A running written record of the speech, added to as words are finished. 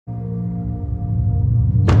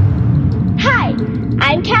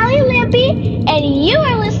I'm Callie Lampy, and you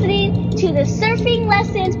are listening to the Surfing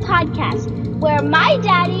Lessons podcast, where my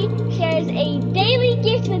daddy shares a daily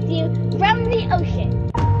gift with you from the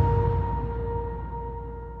ocean.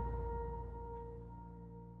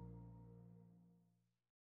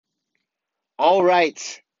 All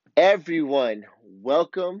right, everyone,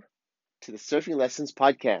 welcome to the Surfing Lessons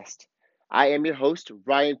podcast. I am your host,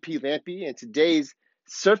 Ryan P. Lampy, and today's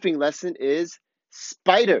surfing lesson is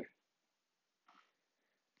spider.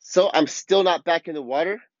 So I'm still not back in the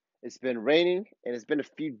water. It's been raining and it's been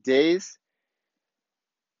a few days.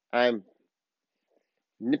 I'm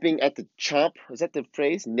nipping at the chomp. Is that the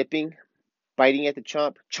phrase? Nipping, biting at the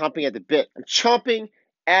chomp, chomping at the bit. I'm chomping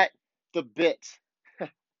at the bit. I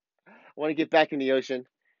want to get back in the ocean.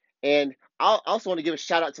 And I also want to give a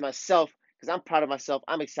shout out to myself because I'm proud of myself.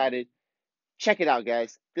 I'm excited. Check it out,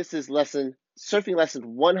 guys. This is surfing lesson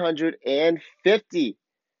 150.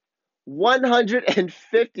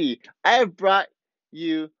 150. I have brought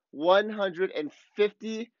you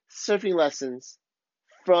 150 surfing lessons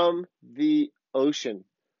from the ocean,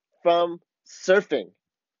 from surfing,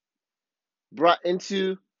 brought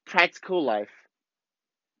into practical life,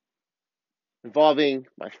 involving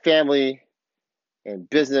my family and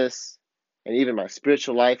business, and even my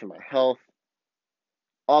spiritual life and my health,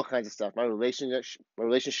 all kinds of stuff. My relationships,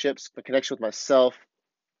 my connection with myself,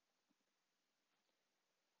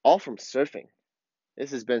 all from surfing. This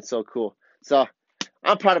has been so cool. So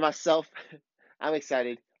I'm proud of myself. I'm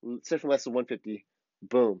excited. Surfing lesson 150.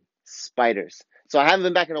 Boom. Spiders. So I haven't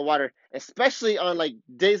been back in the water, especially on like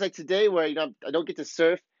days like today where I don't get to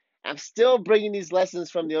surf. I'm still bringing these lessons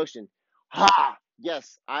from the ocean. Ha!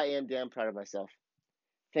 Yes, I am damn proud of myself.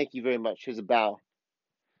 Thank you very much. Here's a bow.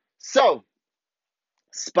 So,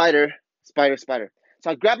 spider. So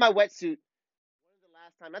I grabbed my wetsuit.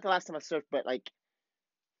 Not the last time I surfed, but like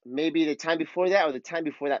maybe the time before that or the time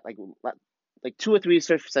before that, like 2 or 3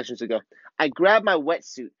 surf sessions ago. I grabbed my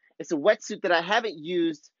wetsuit. It's a wetsuit that I haven't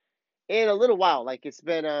used in a little while. Like it's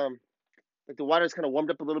been like the water's kind of warmed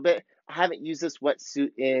up a little bit. I haven't used this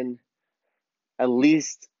wetsuit in at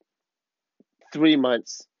least 3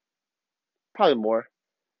 months, probably more.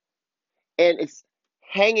 And it's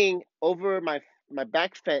hanging over my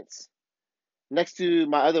back fence next to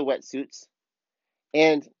my other wetsuits.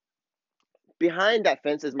 And behind that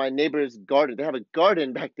fence is my neighbor's garden. They have a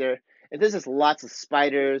garden back there, and there's just lots of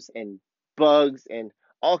spiders and bugs and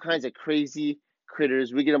all kinds of crazy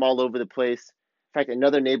critters. We get them all over the place. In fact,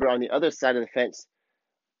 another neighbor on the other side of the fence,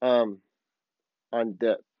 um, on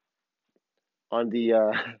the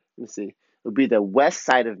let's see, it would be the west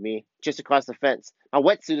side of me, just across the fence. My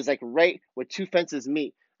wetsuit is like right where 2 fences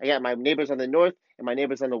meet. I got my neighbors on the north and my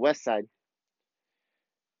neighbors on the west side,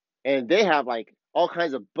 and they have like all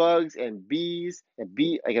kinds of bugs and bees and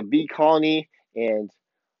like a bee colony and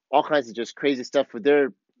all kinds of just crazy stuff. For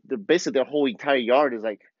their basically their whole entire yard is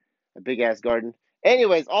like a big ass garden.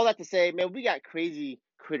 Anyways, all that to say, man, we got crazy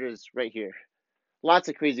critters right here. Lots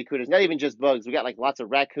of crazy critters. Not even just bugs. We got like lots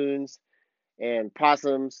of raccoons and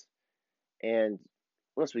possums and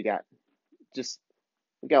what else we got? Just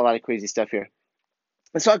we got a lot of crazy stuff here.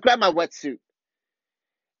 And so I grab my wetsuit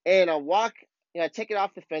and I walk. I take it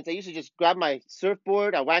off the fence. I usually just grab my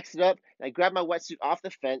surfboard, I wax it up, and I grab my wetsuit off the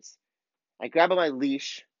fence. I grab my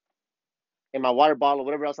leash and my water bottle,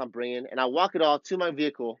 whatever else I'm bringing, and I walk it all to my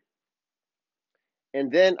vehicle.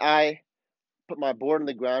 And then I put my board on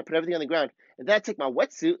the ground, put everything on the ground, and then I take my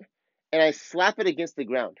wetsuit and I slap it against the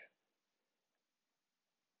ground.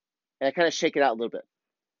 And I kind of shake it out a little bit.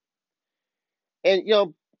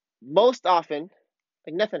 And, most often,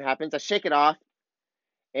 like nothing happens. I shake it off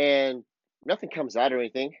and nothing comes out or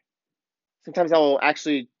anything. Sometimes I will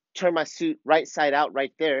actually turn my suit right side out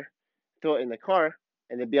right there, throw it in the car,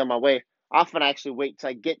 and then be on my way. Often I actually wait till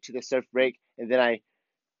I get to the surf break and then I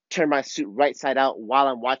turn my suit right side out while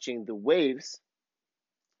I'm watching the waves.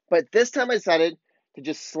 But this time I decided to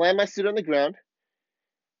just slam my suit on the ground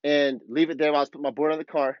and leave it there while I was putting my board on the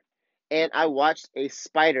car. And I watched a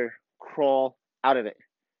spider crawl out of it.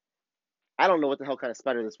 I don't know what the hell kind of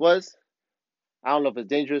spider this was. I don't know if it's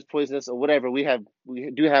dangerous, poisonous, or whatever. We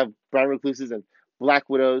do have brown recluses and black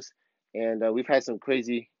widows, and we've had some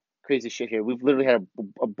crazy shit here. We've literally had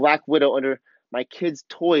a black widow under my kids'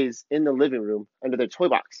 toys in the living room, under their toy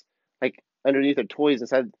box, like underneath their toys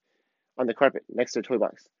inside on the carpet next to their toy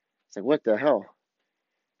box. It's like, what the hell?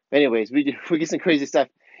 Anyways, we get some crazy stuff.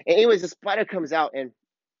 And anyways, the spider comes out and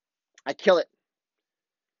I kill it,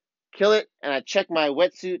 and I check my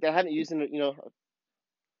wetsuit that I haven't used in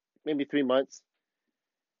maybe 3 months.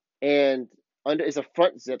 And under is a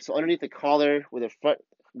front zip, so underneath the collar where the front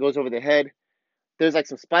goes over the head, there's like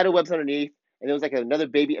some spider webs underneath, and there was like another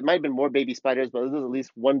baby. It might have been more baby spiders, but there was at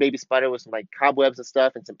least one baby spider with some like cobwebs and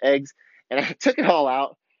stuff and some eggs. And I took it all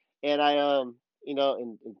out, and I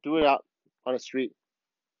and threw it out on the street.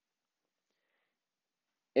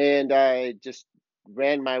 And I just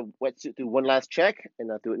ran my wetsuit through one last check,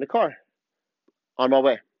 and I threw it in the car on my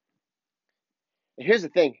way. And here's the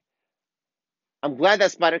thing: I'm glad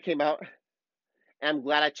that spider came out, and I'm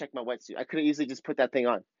glad I checked my wetsuit. I could have easily just put that thing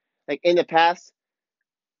on. Like in the past,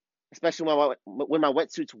 especially when my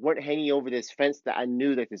wetsuits weren't hanging over this fence that I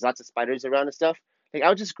knew that there's lots of spiders around and stuff. Like I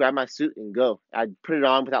would just grab my suit and go. I'd put it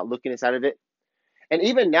on without looking inside of it. And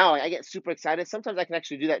even now, I get super excited. Sometimes I can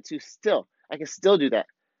actually do that too. Still, I can still do that.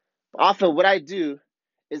 But often, what I do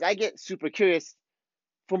is I get super curious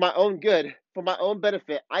for my own good, for my own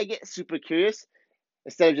benefit. I get super curious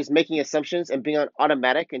instead of just making assumptions and being on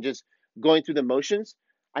automatic and just going through the motions.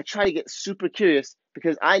 I try to get super curious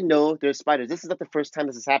because I know there's spiders. This is not the first time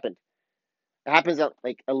this has happened. It happens at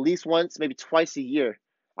least once, maybe twice a year.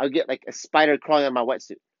 I'll get like a spider crawling on my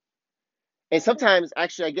wetsuit. And sometimes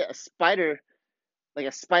actually I get a spider, like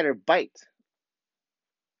a spider bite.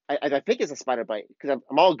 I think it's a spider bite because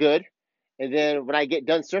I'm all good. And then when I get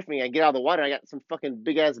done surfing, I get out of the water, I got some fucking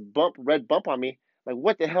big ass red bump on me. Like,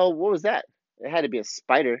 what the hell? What was that? It had to be a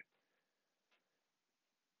spider.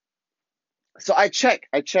 So I check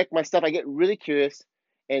my stuff. I get really curious,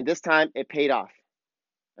 and this time it paid off.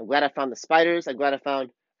 I'm glad I found the spiders. I'm glad I found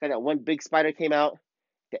that one big spider came out,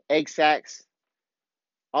 the egg sacs,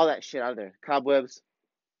 all that shit out of there, cobwebs.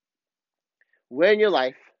 Where in your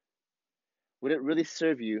life would it really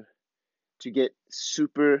serve you to get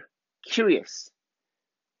super curious?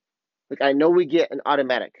 Like I know we get an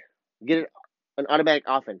automatic,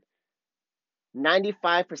 often.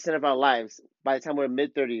 95% of our lives by the time we're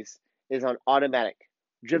mid-30s is on automatic,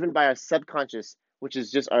 driven by our subconscious, which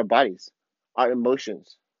is just our bodies, our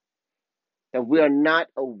emotions that we are not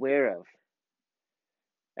aware of.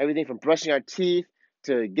 Everything from brushing our teeth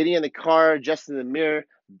to getting in the car, adjusting the mirror,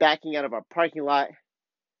 backing out of our parking lot.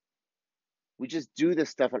 We just do this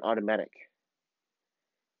stuff on automatic.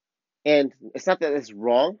 And it's not that it's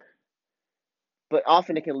wrong, but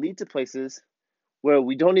often it can lead to places where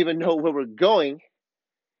we don't even know where we're going,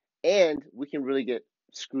 and we can really get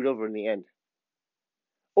screwed over in the end.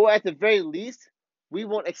 Or at the very least, we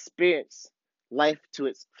won't experience life to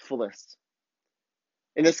its fullest.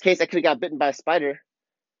 In this case, I could have got bitten by a spider,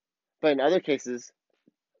 but in other cases,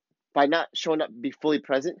 by not showing up to be fully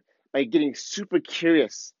present, by getting super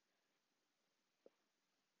curious,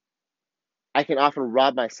 I can often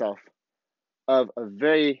rob myself of a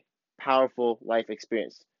very powerful life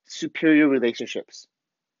experience, superior relationships.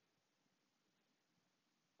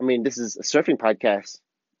 I mean, this is a surfing podcast.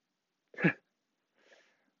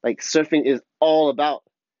 Like, surfing is all about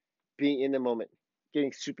being in the moment,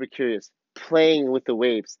 getting super curious, playing with the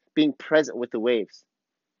waves, being present with the waves.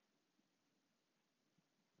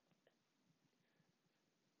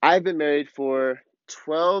 I've been married for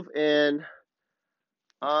 12 and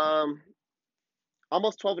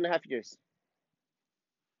almost 12 and a half years.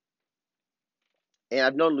 And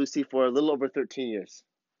I've known Lucy for a little over 13 years.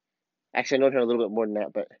 Actually, I've known her a little bit more than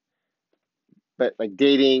that, but like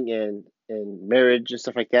dating and marriage and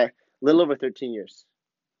stuff like that, a little over 13 years.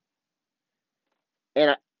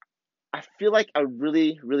 And I feel like I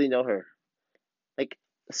really, really know her. Like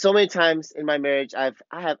so many times in my marriage, I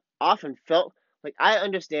have often felt like I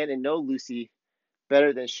understand and know Lucy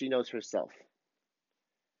better than she knows herself.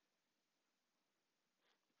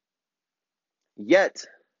 Yet,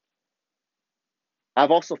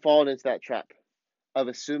 I've also fallen into that trap of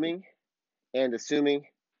assuming and assuming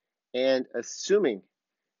and assuming,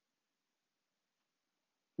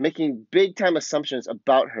 making big time assumptions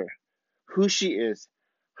about her, who she is,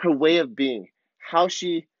 her way of being, how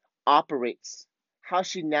she operates, how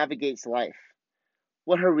she navigates life,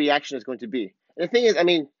 what her reaction is going to be. And the thing is, I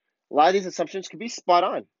mean, a lot of these assumptions can be spot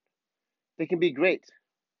on. They can be great.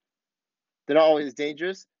 They're not always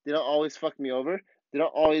dangerous. They don't always fuck me over. They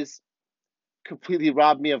don't always completely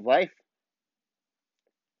rob me of life.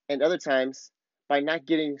 And other times, by not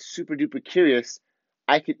getting super duper curious,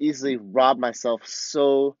 I could easily rob myself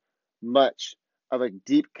so much of a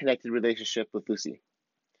deep connected relationship with Lucy.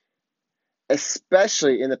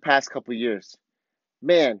 Especially in the past couple years.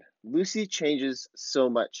 Man, Lucy changes so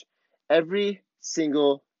much. Every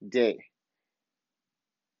single day.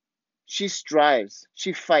 She strives,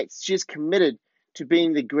 she fights, she is committed to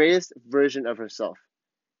being the greatest version of herself,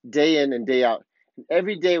 day in and day out. And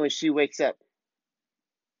every day when she wakes up,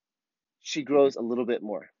 she grows a little bit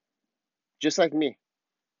more. Just like me,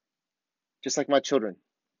 just like my children.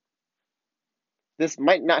 this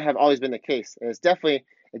might not have always been the case. And it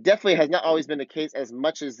definitely has not always been the case as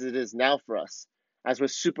much as it is now for us, as we're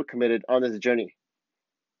super committed on this journey.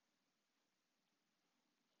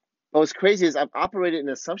 But what's crazy is I've operated in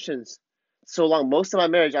assumptions so long. Most of my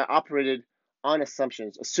marriage, I operated on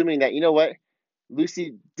assumptions, assuming that, you know what,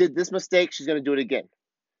 Lucy did this mistake, she's going to do it again.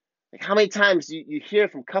 Like, how many times you hear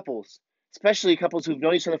from couples, especially couples who've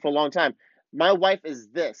known each other for a long time, my wife is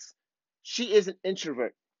this. She is an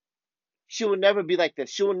introvert. She will never be like this.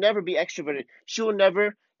 She will never be extroverted. She will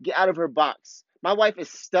never get out of her box. My wife is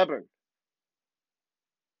stubborn.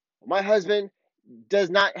 My husband does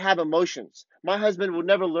not have emotions. My husband will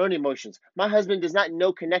never learn emotions. My husband does not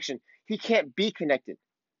know connection. He can't be connected.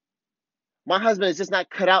 My husband is just not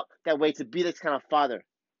cut out that way to be this kind of father.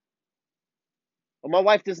 Or my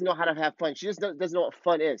wife doesn't know how to have fun. She just doesn't know what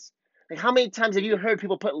fun is. Like, how many times have you heard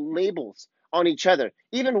people put labels on each other?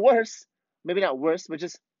 Even worse, maybe not worse, but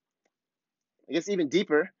just, I guess, even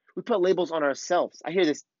deeper, we put labels on ourselves. I hear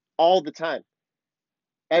this all the time.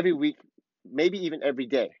 Every week, maybe even every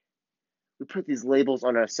day. We put these labels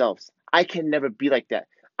on ourselves. I can never be like that.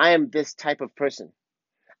 I am this type of person.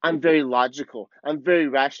 I'm very logical. I'm very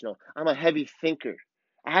rational. I'm a heavy thinker.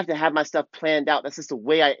 I have to have my stuff planned out. That's just the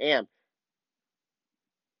way I am.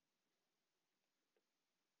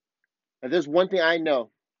 If there's one thing I know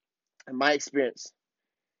in my experience,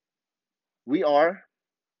 we are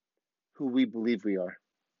who we believe we are.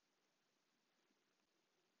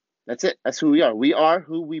 That's it. That's who we are. We are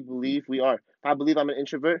who we believe we are. If I believe I'm an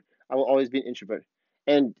introvert, I will always be an introvert.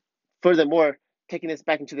 And furthermore, taking this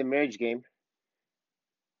back into the marriage game,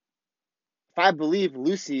 if I believe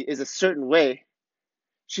Lucy is a certain way,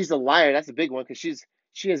 she's a liar. That's a big one because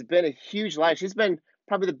she has been a huge liar. She's been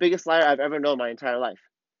probably the biggest liar I've ever known my entire life.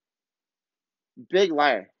 Big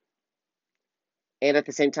liar. And at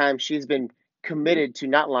the same time, she's been committed to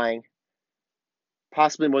not lying,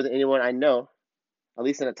 possibly more than anyone I know, at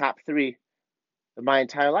least in the top 3 of my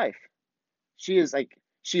entire life. She is like,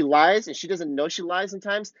 she lies and she doesn't know she lies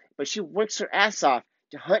sometimes, but she works her ass off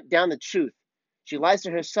to hunt down the truth. She lies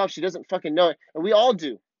to herself. She doesn't fucking know it. And we all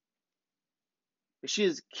do. But she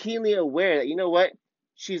is keenly aware that, you know what?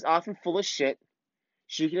 She's often full of shit.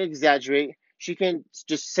 She can exaggerate. She can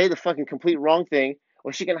just say the fucking complete wrong thing,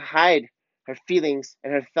 or she can hide her feelings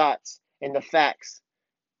and her thoughts and the facts.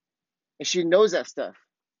 And she knows that stuff.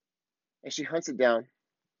 And she hunts it down.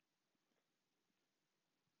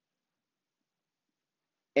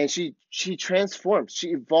 And she transforms. She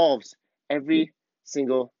evolves every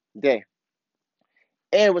single day.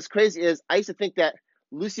 And what's crazy is I used to think that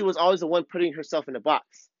Lucy was always the one putting herself in a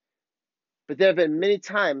box. But there have been many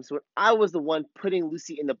times where I was the one putting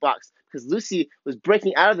Lucy in the box because Lucy was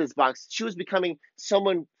breaking out of this box. She was becoming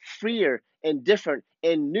someone freer and different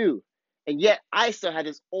and new. And yet I still had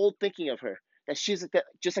this old thinking of her that she's like that,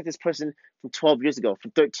 just like this person from 12 years ago,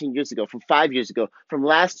 from 13 years ago, from 5 years ago, from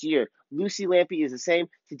last year. Lucy Lampe is the same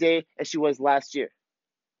today as she was last year.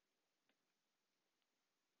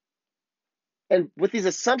 And with these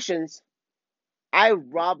assumptions, I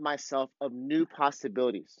rob myself of new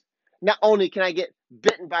possibilities. Not only can I get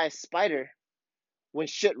bitten by a spider when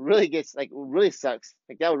shit really gets, like, really sucks,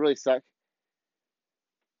 like that would really suck,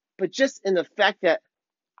 but just in the fact that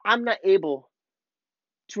I'm not able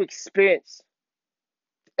to experience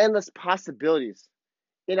endless possibilities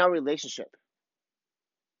in our relationship.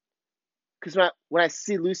 Because when I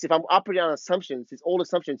see Lucy, if I'm operating on assumptions, these old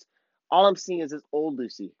assumptions, all I'm seeing is this old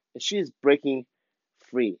Lucy, and she is breaking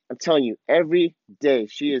free. I'm telling you, every day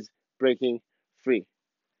she is breaking free.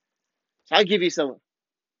 So I'll give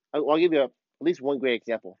you at least one great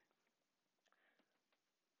example.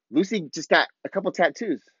 Lucy just got a couple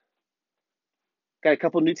tattoos. Got a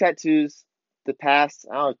couple new tattoos the past,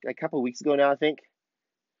 a couple weeks ago now, I think.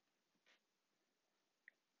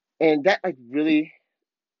 And that like really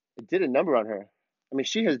did a number on her. I mean,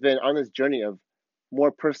 she has been on this journey of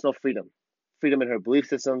more personal freedom, freedom in her belief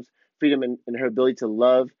systems, freedom in her ability to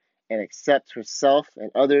love and accept herself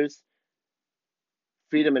and others,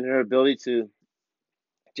 freedom in her ability to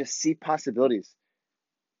just see possibilities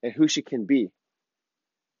and who she can be.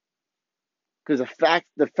 Because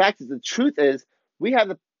the truth is, we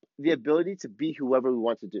have the ability to be whoever we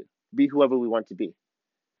want to do, be whoever we want to be.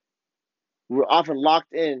 We're often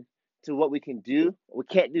locked in to what we can do. We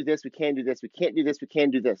can't do this, we can do this, we can't do this, we can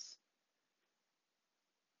do this.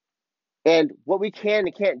 And what we can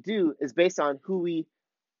and can't do is based on who we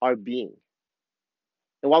are being.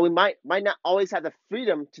 And while we might not always have the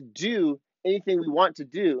freedom to do anything we want to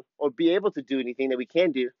do or be able to do anything that we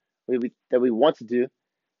can do, that we want to do,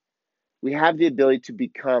 we have the ability to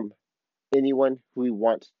become anyone who we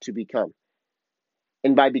want to become.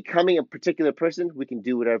 And by becoming a particular person, we can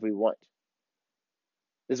do whatever we want.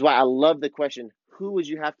 This is why I love the question, who would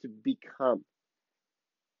you have to become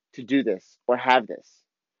to do this or have this?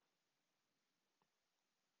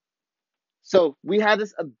 So we have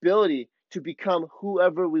this ability to become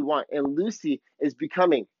whoever we want. And Lucy is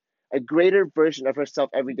becoming a greater version of herself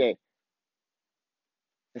every day.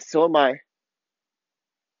 And so am I.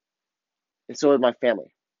 And so is my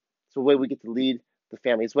family. It's the way we get to lead the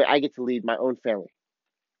family. It's the way I get to lead my own family.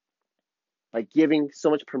 By giving so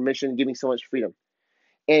much permission, giving so much freedom.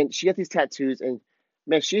 And she got these tattoos, and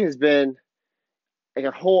man, she has been like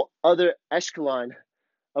a whole other echelon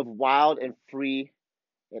of wild and free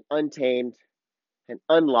and untamed and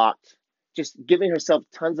unlocked, just giving herself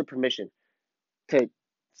tons of permission to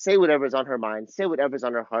say whatever's on her mind, say whatever's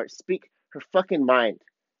on her heart, speak her fucking mind,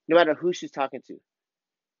 no matter who she's talking to,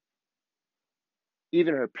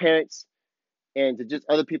 even her parents and to just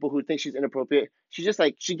other people who think she's inappropriate. She just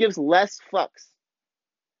like, she gives less fucks.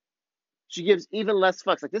 She gives even less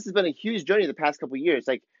fucks. Like, this has been a huge journey the past couple of years.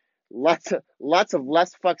 Like, lots of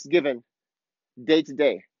less fucks given day to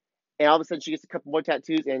day. And all of a sudden she gets a couple more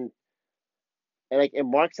tattoos, and like it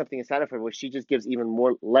marks something inside of her where she just gives even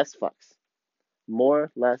more less fucks.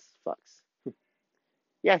 More less fucks.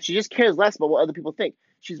 Yeah, she just cares less about what other people think.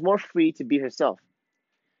 She's more free to be herself.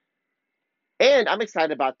 And I'm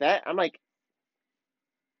excited about that. I'm like,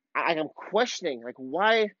 I'm questioning, like,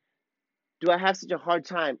 why do I have such a hard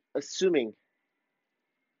time assuming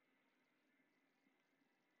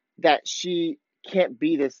that she can't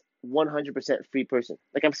be this 100% free person?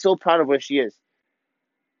 Like, I'm so proud of where she is.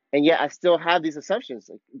 And yet I still have these assumptions.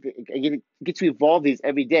 Like, I get to evolve these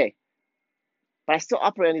every day. But I still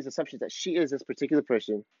operate on these assumptions that she is this particular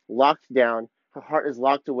person, locked down. Her heart is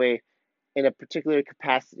locked away in a particular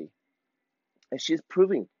capacity. And she's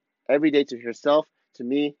proving every day to herself, to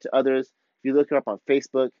me, to others. If you look her up on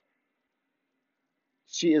Facebook,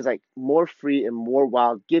 she is like more free and more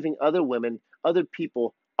wild, giving other women, other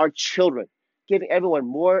people, our children, giving everyone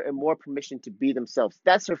more and more permission to be themselves.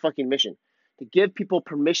 That's her fucking mission, to give people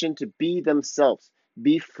permission to be themselves,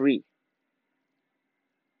 be free.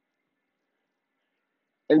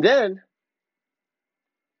 And then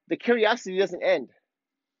the curiosity doesn't end.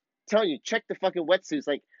 I'm telling you, check the fucking wetsuits.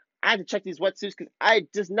 Like, I had to check these wetsuits because I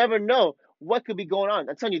just never know what could be going on.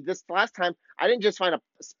 I'm telling you, this last time, I didn't just find a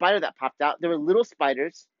spider that popped out. There were little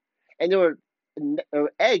spiders, and there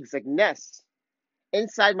were eggs, like nests,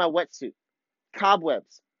 inside my wetsuit,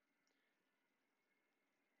 cobwebs.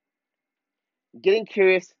 Getting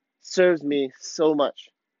curious serves me so much.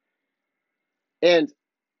 And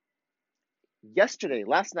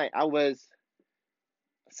last night,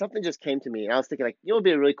 something just came to me, and I was thinking, like, you know, it'd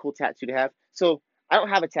be a really cool tattoo to have. So I don't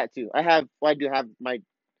have a tattoo. I have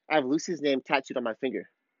Lucy's name tattooed on my finger.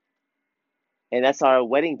 And that's our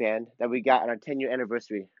wedding band that we got on our 10-year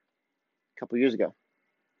anniversary a couple years ago,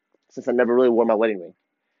 since I never really wore my wedding ring.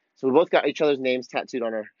 So we both got each other's names tattooed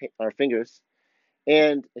on our fingers.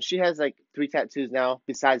 And she has like 3 tattoos now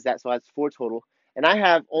besides that, so that's 4 total. And I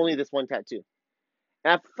have only this one tattoo.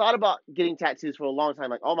 And I've thought about getting tattoos for a long time.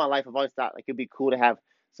 Like, all my life, I've always thought like it'd be cool to have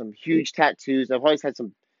some huge tattoos. I've always had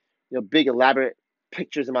some, big elaborate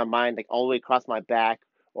pictures in my mind, like all the way across my back,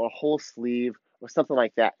 or a whole sleeve, or something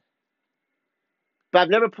like that. But I've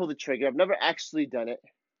never pulled the trigger. I've never actually done it.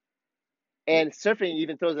 And surfing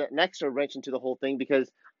even throws an extra wrench into the whole thing, because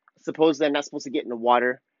supposedly I'm not supposed to get in the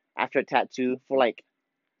water after a tattoo for like,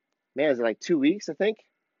 man, is it like 2 weeks, I think,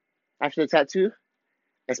 after the tattoo?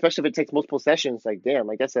 Especially if it takes multiple sessions. Like, damn,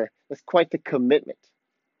 like that's quite the commitment.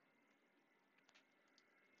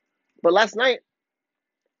 But last night,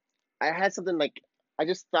 I had something like, I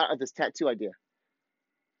just thought of this tattoo idea.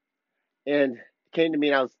 And it came to me,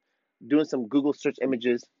 and I was doing some Google search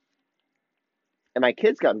images, and my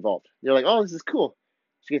kids got involved. They're like, oh, this is cool.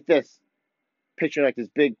 So get this picture, like this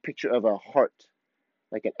big picture of a heart,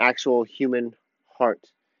 like an actual human heart,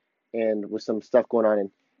 and with some stuff going on. And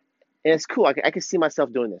it's cool. I can see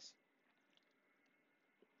myself doing this.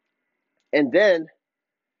 And then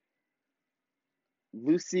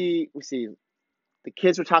Lucy, we see, the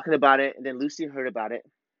kids were talking about it, and then Lucy heard about it.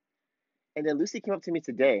 And then Lucy came up to me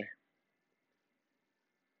today,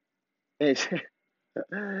 and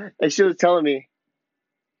she was telling me,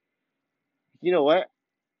 you know what?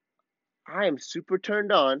 I am super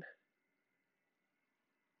turned on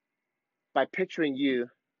by picturing you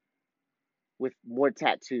with more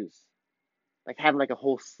tattoos, like having like a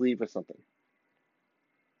whole sleeve or something.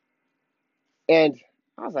 And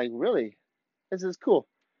I was like, really? This is cool.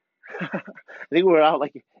 I think we were out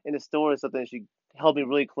like in the store or something, and she held me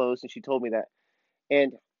really close and she told me that.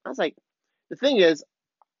 And I was like, the thing is,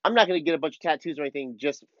 I'm not going to get a bunch of tattoos or anything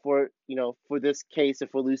just for, for this case or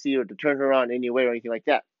for Lucy or to turn her on in any way or anything like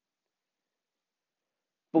that.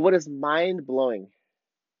 But what is mind blowing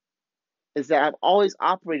is that I've always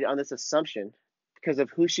operated on this assumption because of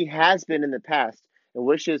who she has been in the past and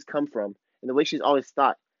where she has come from and the way she's always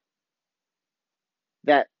thought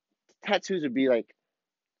that tattoos would be like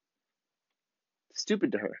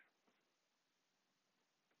stupid to her.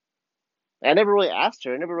 I never really asked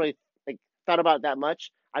her. I never really like thought about it that much.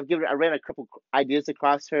 I ran a couple ideas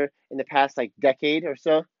across her in the past like decade or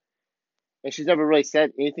so, and she's never really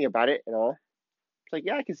said anything about it at all. It's like,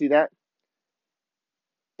 yeah, I can see that.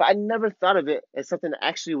 But I never thought of it as something that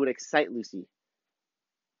actually would excite Lucy,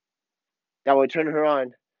 that would turn her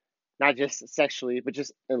on, not just sexually, but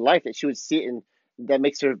just in life, that she would see it and that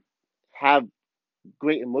makes her have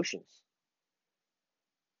great emotions.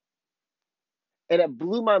 And it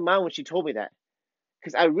blew my mind when she told me that,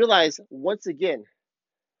 because I realized once again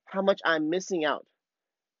how much I'm missing out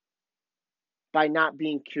by not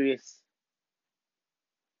being curious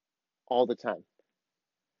all the time,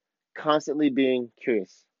 constantly being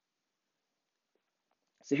curious.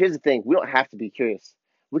 So here's the thing, we don't have to be curious.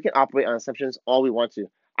 We can operate on assumptions all we want to.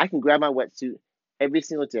 I can grab my wetsuit every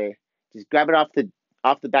single day, just grab it off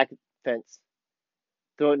the back fence,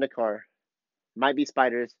 throw it in the car. Might be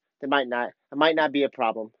spiders, they might not. It might not be a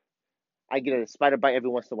problem. I get a spider bite every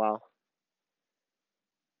once in a while.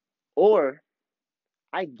 Or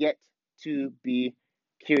I get to be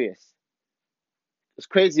curious. What's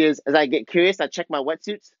crazy is as I get curious, I check my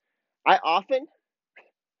wetsuits. I often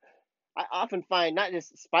find not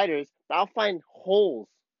just spiders, but I'll find holes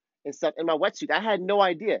and stuff in my wetsuit. I had no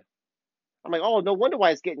idea. I'm like, oh, no wonder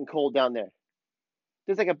why it's getting cold down there.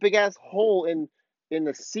 There's like a big ass hole in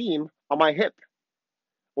the seam on my hip,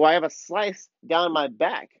 or I have a slice down my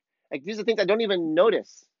back. Like these are things I don't even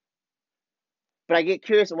notice. But I get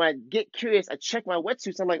curious, and when I get curious, I check my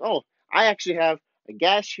wetsuits. I'm like, oh, I actually have a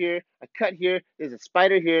gash here, a cut here. There's a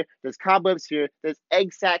spider here. There's cobwebs here. There's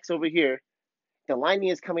egg sacs over here. The lining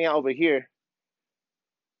is coming out over here.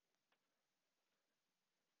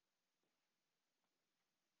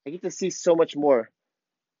 I get to see so much more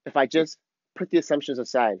if I just put the assumptions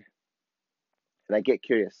aside and I get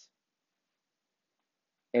curious.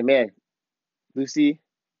 And man, Lucy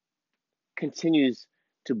continues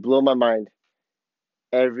to blow my mind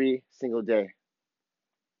every single day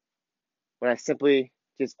when I simply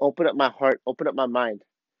just open up my heart, open up my mind,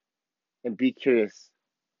 and be curious.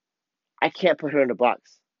 I can't put her in a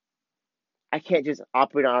box. I can't just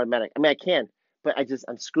operate on automatic. I mean, I can, but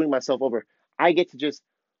I'm screwing myself over. I get to just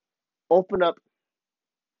open up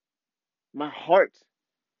my heart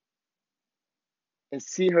and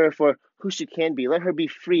see her for who she can be. Let her be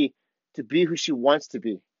free to be who she wants to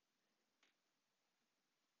be.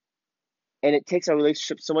 And it takes our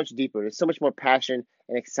relationship so much deeper. There's so much more passion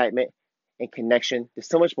and excitement and connection. There's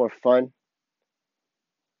so much more fun.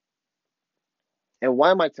 And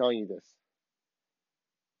why am I telling you this?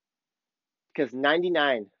 Because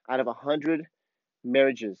 99 out of 100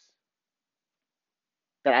 marriages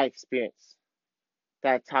that I experience,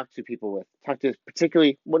 that I talk to people with, talk to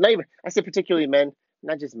particularly, well, not even, I say particularly men,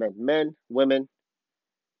 not just men, women.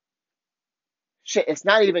 Shit, it's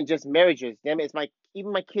not even just marriages. Damn it, it's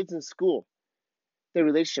even my kids in school, their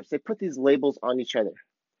relationships. They put these labels on each other.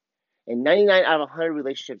 And 99 out of 100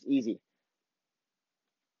 relationships, easy.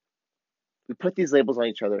 We put these labels on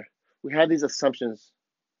each other. We have these assumptions.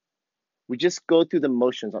 We just go through the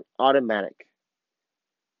motions on automatic,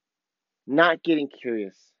 not getting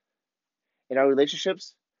curious. And our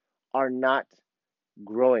relationships are not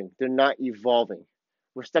growing. They're not evolving.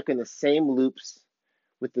 We're stuck in the same loops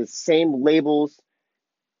with the same labels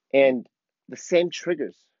and the same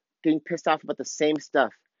triggers, getting pissed off about the same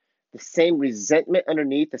stuff, the same resentment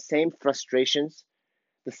underneath, the same frustrations,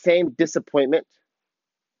 the same disappointment.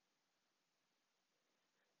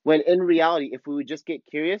 When in reality, if we would just get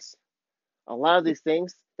curious, a lot of these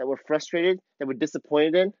things that we're frustrated, that we're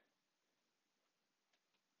disappointed in,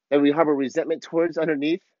 that we harbor resentment towards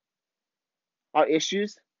underneath, are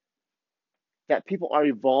issues that people are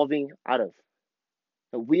evolving out of,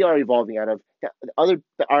 that we are evolving out of,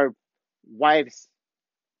 that our wives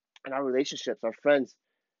and our relationships, our friends,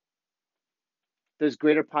 there's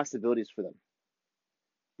greater possibilities for them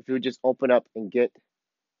if we would just open up and get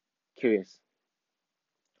curious.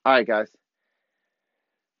 All right, guys.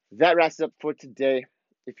 That wraps it up for today.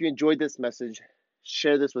 If you enjoyed this message,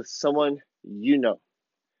 share this with someone you know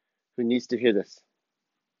who needs to hear this.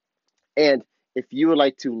 And if you would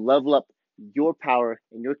like to level up your power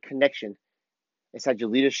and your connection inside your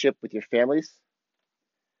leadership with your families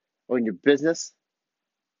or in your business,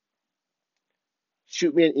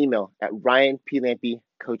 shoot me an email at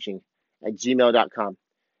ryanplampycoaching@gmail.com.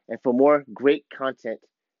 And for more great content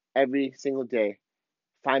every single day,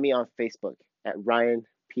 find me on Facebook at Ryan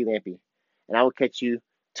P. Lampy. And I will catch you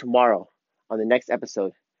tomorrow on the next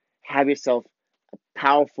episode. Have yourself a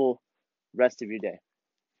powerful rest of your day.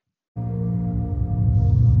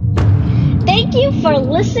 Thank you for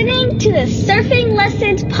listening to the Surfing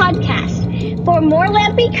Lessons podcast. For more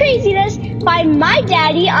Lampy craziness, find my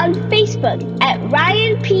daddy on Facebook at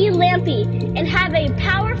Ryan P. Lampy and have a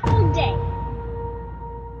powerful